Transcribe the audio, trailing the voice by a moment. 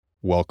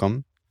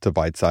Welcome to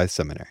Bite Size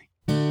Seminary.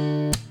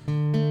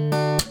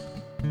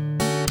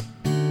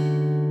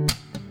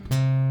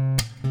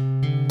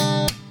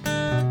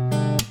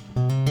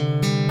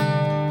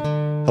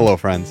 Hello,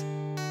 friends.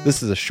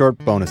 This is a short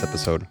bonus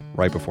episode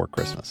right before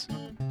Christmas.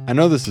 I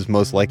know this is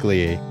most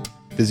likely a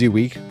busy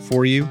week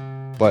for you,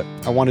 but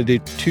I want to do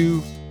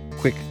two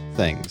quick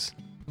things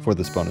for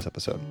this bonus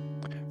episode.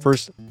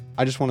 First,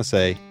 I just want to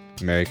say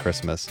Merry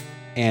Christmas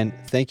and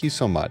thank you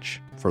so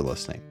much for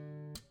listening.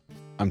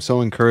 I'm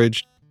so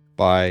encouraged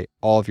by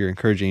all of your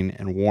encouraging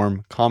and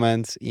warm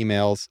comments,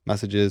 emails,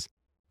 messages.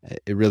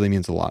 It really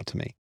means a lot to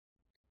me.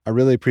 I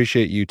really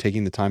appreciate you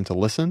taking the time to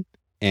listen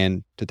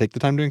and to take the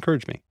time to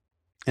encourage me.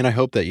 And I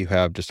hope that you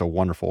have just a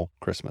wonderful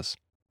Christmas.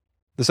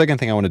 The second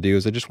thing I want to do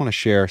is I just want to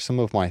share some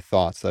of my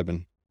thoughts that I've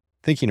been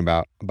thinking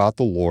about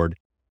the Lord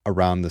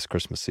around this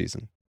Christmas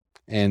season,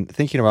 and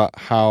thinking about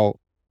how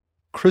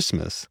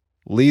Christmas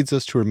leads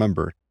us to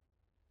remember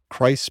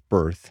Christ's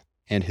birth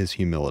and his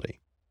humility.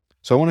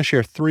 So I want to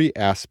share three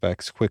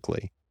aspects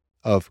quickly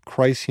of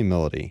Christ's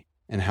humility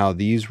and how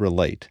these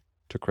relate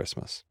to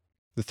Christmas.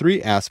 The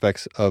three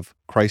aspects of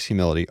Christ's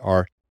humility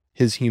are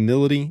his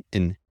humility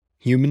in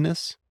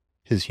humanness,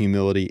 his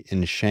humility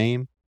in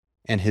shame,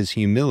 and his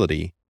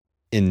humility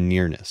in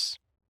nearness.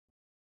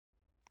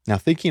 Now,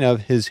 thinking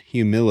of his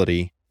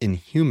humility in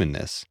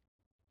humanness,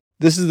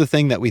 this is the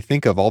thing that we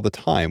think of all the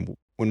time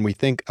when we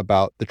think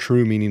about the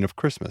true meaning of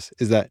Christmas,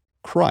 is that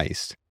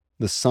Christ,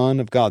 the Son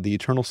of God, the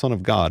eternal Son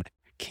of God,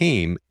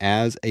 came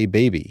as a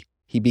baby.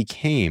 He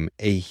became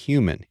a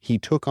human. He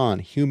took on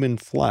human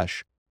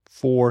flesh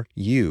for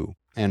you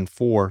and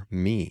for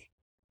me.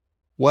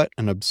 What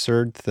an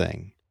absurd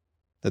thing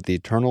that the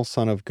eternal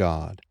Son of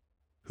God,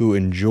 who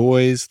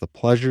enjoys the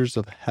pleasures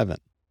of heaven,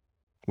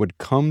 would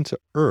come to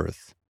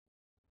earth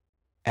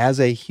as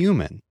a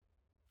human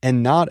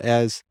and not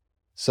as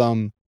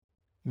some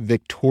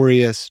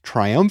victorious,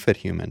 triumphant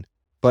human,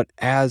 but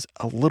as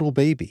a little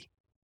baby.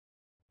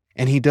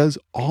 And he does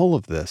all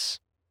of this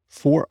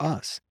for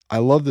us. I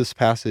love this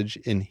passage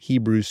in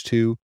Hebrews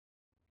 2.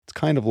 It's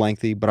kind of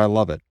lengthy, but I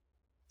love it.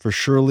 For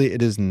surely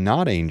it is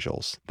not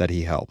angels that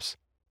he helps,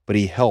 but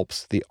he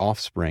helps the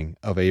offspring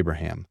of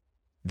Abraham.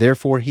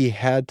 Therefore he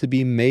had to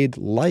be made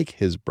like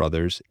his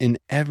brothers in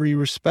every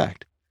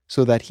respect,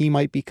 so that he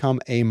might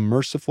become a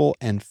merciful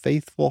and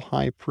faithful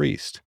high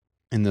priest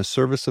in the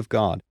service of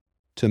God,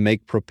 to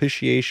make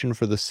propitiation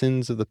for the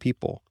sins of the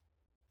people.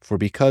 For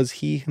because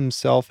he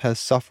himself has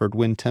suffered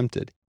when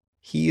tempted,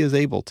 he is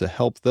able to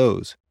help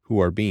those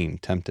who are being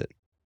tempted.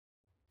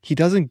 He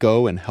doesn't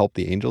go and help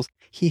the angels.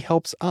 He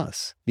helps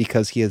us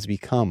because he has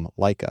become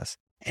like us.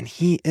 And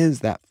he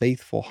is that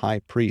faithful high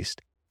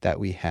priest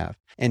that we have.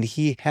 And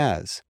he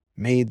has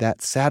made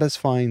that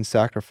satisfying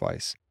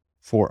sacrifice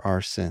for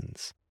our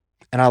sins.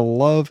 And I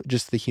love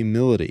just the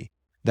humility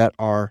that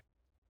our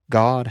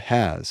God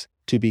has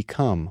to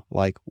become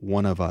like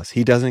one of us.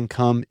 He doesn't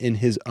come in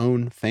his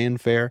own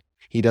fanfare.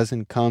 He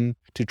doesn't come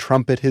to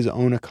trumpet his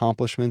own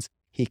accomplishments.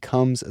 He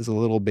comes as a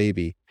little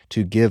baby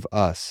to give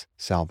us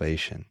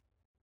salvation.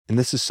 And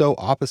this is so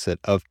opposite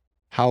of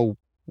how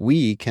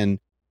we can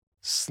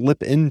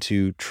slip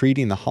into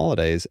treating the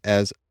holidays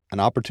as an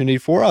opportunity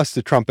for us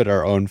to trumpet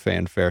our own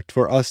fanfare,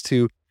 for us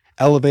to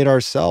elevate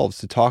ourselves,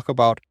 to talk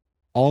about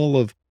all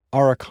of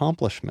our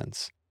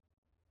accomplishments.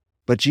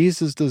 But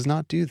Jesus does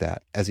not do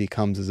that as he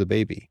comes as a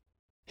baby.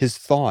 His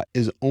thought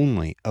is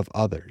only of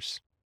others.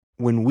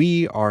 When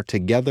we are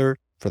together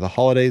for the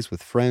holidays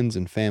with friends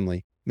and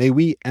family, may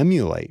we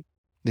emulate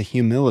the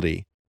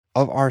humility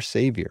of our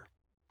Savior,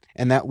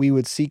 and that we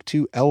would seek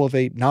to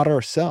elevate not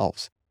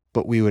ourselves,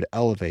 but we would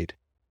elevate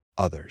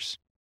others.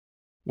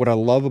 What I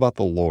love about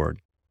the Lord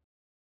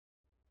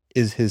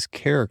is his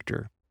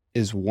character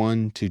is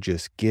one to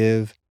just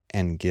give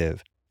and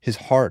give. His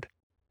heart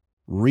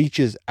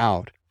reaches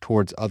out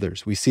towards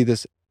others. We see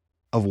this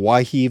of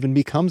why he even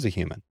becomes a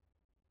human.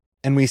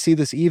 And we see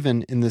this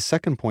even in the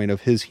second point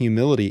of his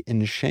humility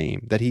in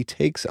shame, that he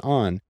takes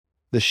on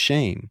the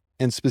shame,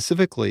 and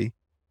specifically,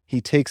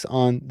 he takes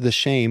on the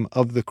shame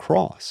of the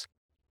cross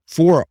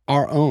for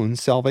our own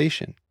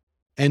salvation.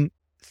 And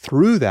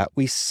through that,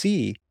 we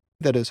see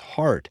that his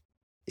heart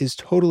is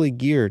totally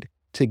geared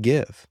to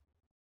give.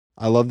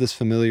 I love this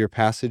familiar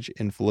passage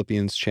in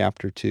Philippians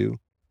chapter 2,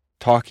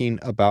 talking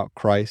about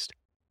Christ,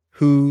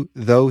 who,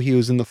 though he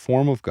was in the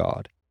form of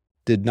God,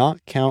 did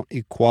not count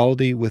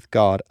equality with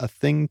God a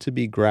thing to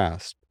be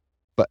grasped,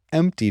 but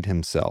emptied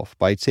himself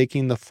by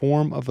taking the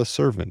form of a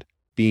servant,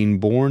 being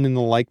born in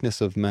the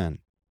likeness of men.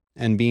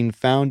 And being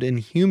found in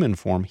human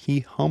form, he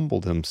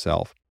humbled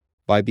himself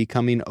by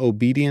becoming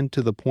obedient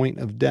to the point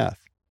of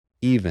death,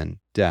 even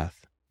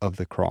death of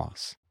the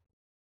cross.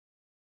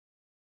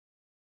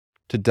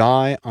 To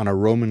die on a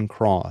Roman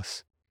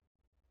cross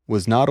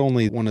was not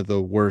only one of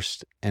the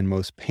worst and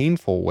most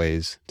painful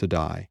ways to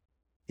die,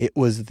 it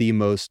was the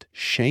most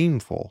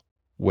shameful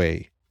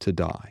way to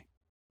die.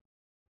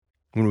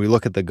 When we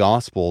look at the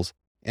Gospels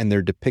and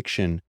their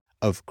depiction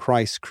of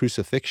Christ's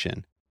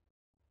crucifixion,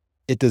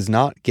 it does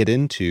not get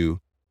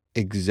into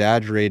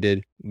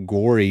exaggerated,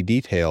 gory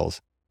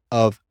details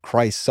of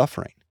Christ's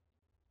suffering.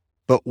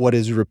 But what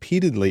is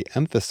repeatedly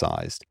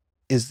emphasized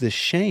is the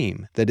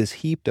shame that is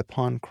heaped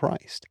upon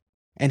Christ.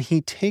 And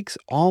he takes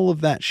all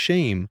of that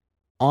shame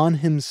on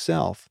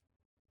himself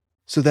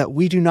so that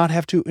we do not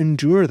have to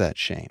endure that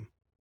shame.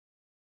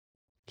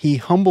 He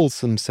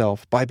humbles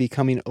himself by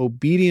becoming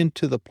obedient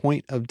to the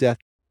point of death,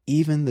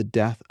 even the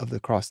death of the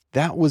cross.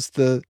 That was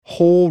the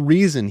whole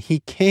reason he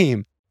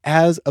came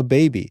as a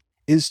baby,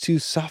 is to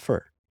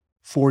suffer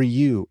for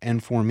you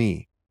and for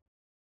me.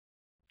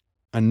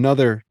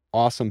 Another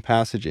awesome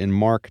passage in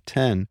Mark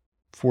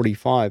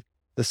 10:45,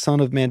 the Son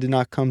of Man did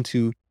not come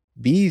to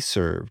be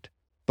served,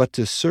 but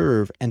to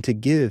serve and to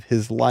give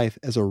his life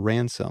as a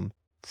ransom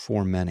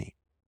for many.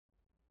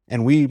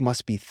 And we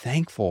must be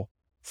thankful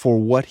for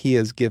what he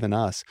has given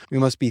us. We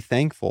must be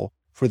thankful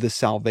for the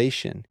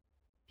salvation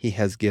he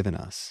has given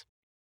us.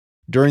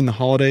 During the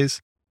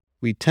holidays,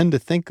 we tend to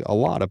think a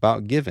lot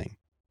about giving.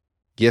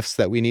 Gifts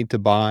that we need to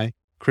buy,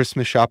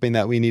 Christmas shopping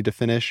that we need to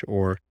finish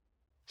or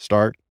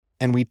start.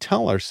 And we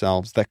tell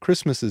ourselves that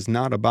Christmas is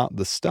not about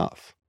the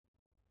stuff.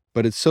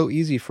 But it's so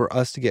easy for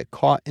us to get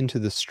caught into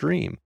the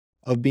stream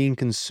of being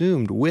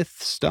consumed with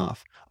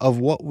stuff, of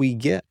what we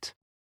get.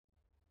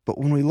 But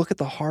when we look at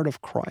the heart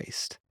of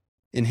Christ,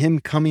 in him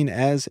coming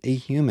as a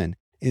human,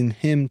 in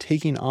him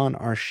taking on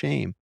our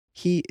shame,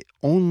 he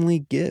only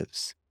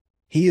gives.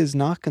 He is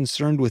not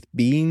concerned with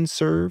being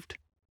served.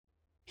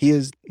 He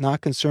is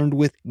not concerned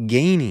with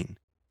gaining.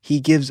 He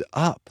gives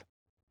up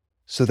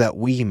so that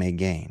we may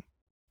gain.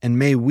 And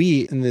may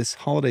we, in this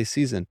holiday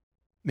season,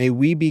 may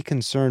we be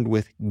concerned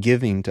with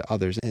giving to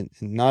others, and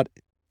not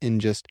in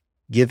just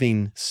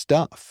giving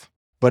stuff,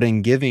 but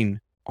in giving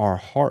our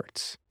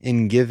hearts,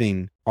 in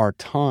giving our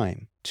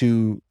time,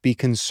 to be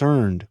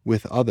concerned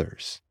with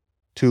others,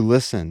 to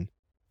listen,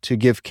 to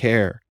give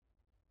care,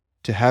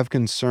 to have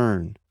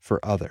concern for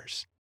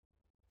others.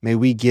 May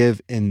we give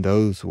in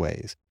those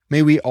ways.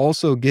 May we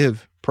also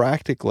give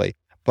practically,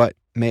 but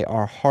may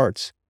our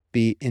hearts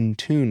be in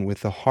tune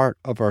with the heart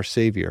of our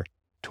Savior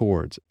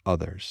towards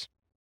others.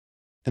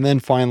 And then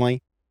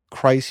finally,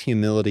 Christ's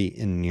humility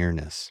in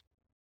nearness.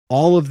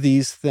 All of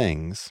these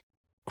things,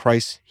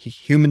 Christ's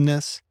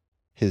humanness,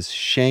 his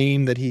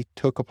shame that he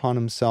took upon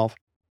himself,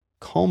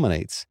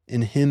 culminates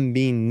in him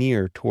being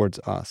near towards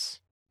us.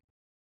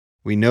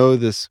 We know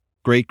this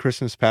great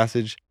Christmas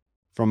passage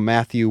from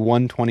Matthew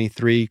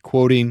 1:23,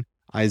 quoting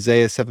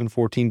Isaiah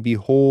 7:14,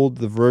 "Behold,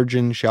 the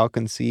virgin shall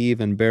conceive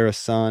and bear a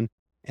son,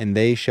 and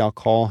they shall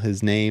call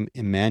his name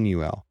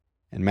Emmanuel."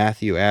 And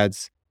Matthew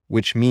adds,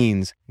 which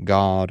means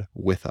God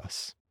with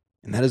us.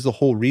 And that is the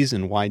whole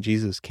reason why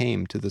Jesus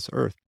came to this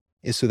earth,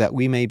 is so that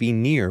we may be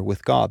near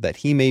with God, that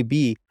he may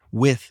be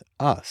with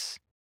us.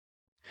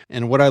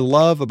 And what I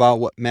love about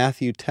what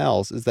Matthew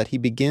tells is that he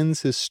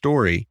begins his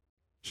story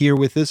here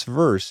with this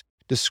verse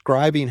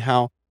describing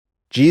how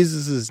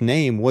Jesus'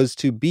 name was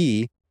to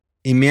be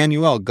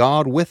Emmanuel,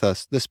 God with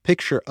us, this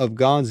picture of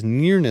God's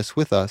nearness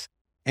with us.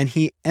 And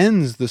he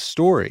ends the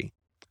story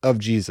of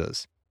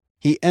Jesus.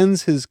 He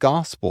ends his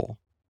gospel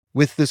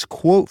with this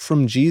quote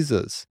from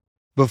Jesus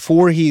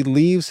before he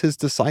leaves his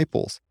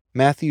disciples.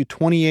 Matthew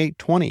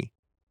 28:20.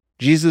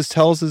 Jesus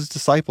tells his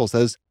disciples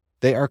as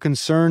they are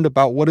concerned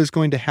about what is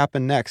going to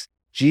happen next,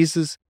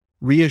 Jesus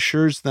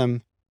reassures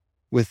them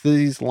with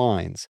these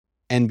lines,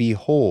 "And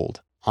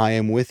behold, I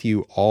am with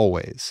you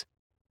always,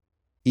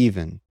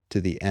 even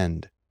to the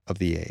end of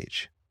the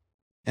age."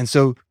 And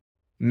so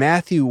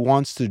Matthew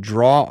wants to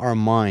draw our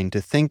mind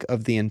to think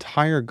of the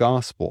entire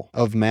gospel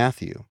of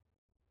Matthew,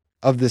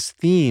 of this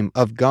theme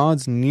of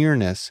God's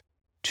nearness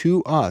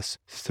to us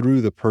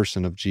through the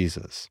person of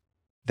Jesus.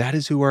 That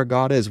is who our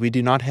God is. We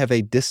do not have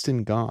a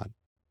distant God.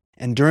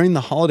 And during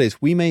the holidays,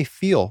 we may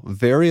feel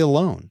very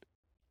alone.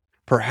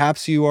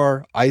 Perhaps you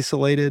are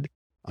isolated,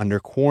 under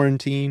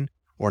quarantine,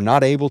 or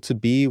not able to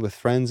be with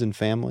friends and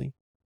family.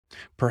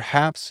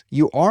 Perhaps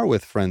you are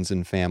with friends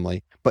and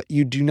family, but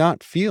you do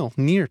not feel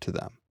near to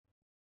them.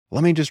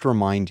 Let me just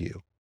remind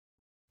you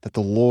that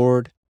the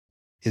Lord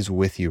is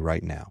with you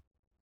right now,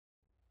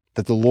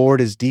 that the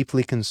Lord is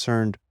deeply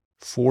concerned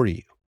for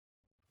you,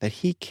 that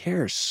he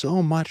cares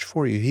so much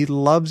for you. He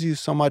loves you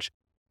so much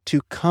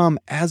to come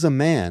as a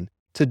man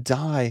to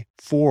die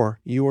for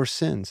your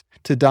sins,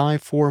 to die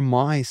for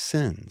my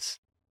sins.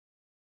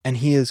 And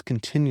he is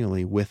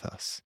continually with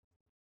us.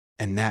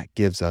 And that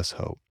gives us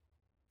hope.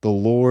 The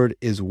Lord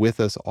is with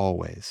us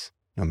always,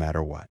 no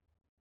matter what.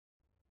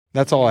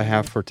 That's all I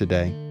have for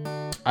today.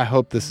 I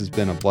hope this has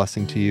been a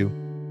blessing to you.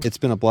 It's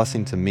been a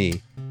blessing to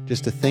me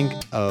just to think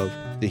of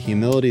the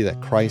humility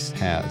that Christ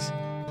has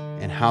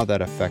and how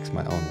that affects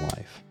my own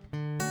life.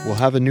 We'll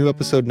have a new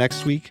episode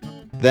next week.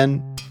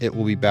 Then it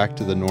will be back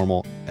to the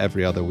normal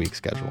every other week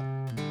schedule.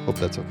 Hope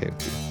that's okay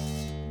with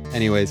you.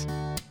 Anyways,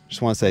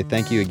 just want to say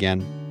thank you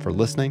again for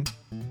listening,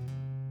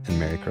 and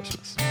Merry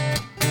Christmas.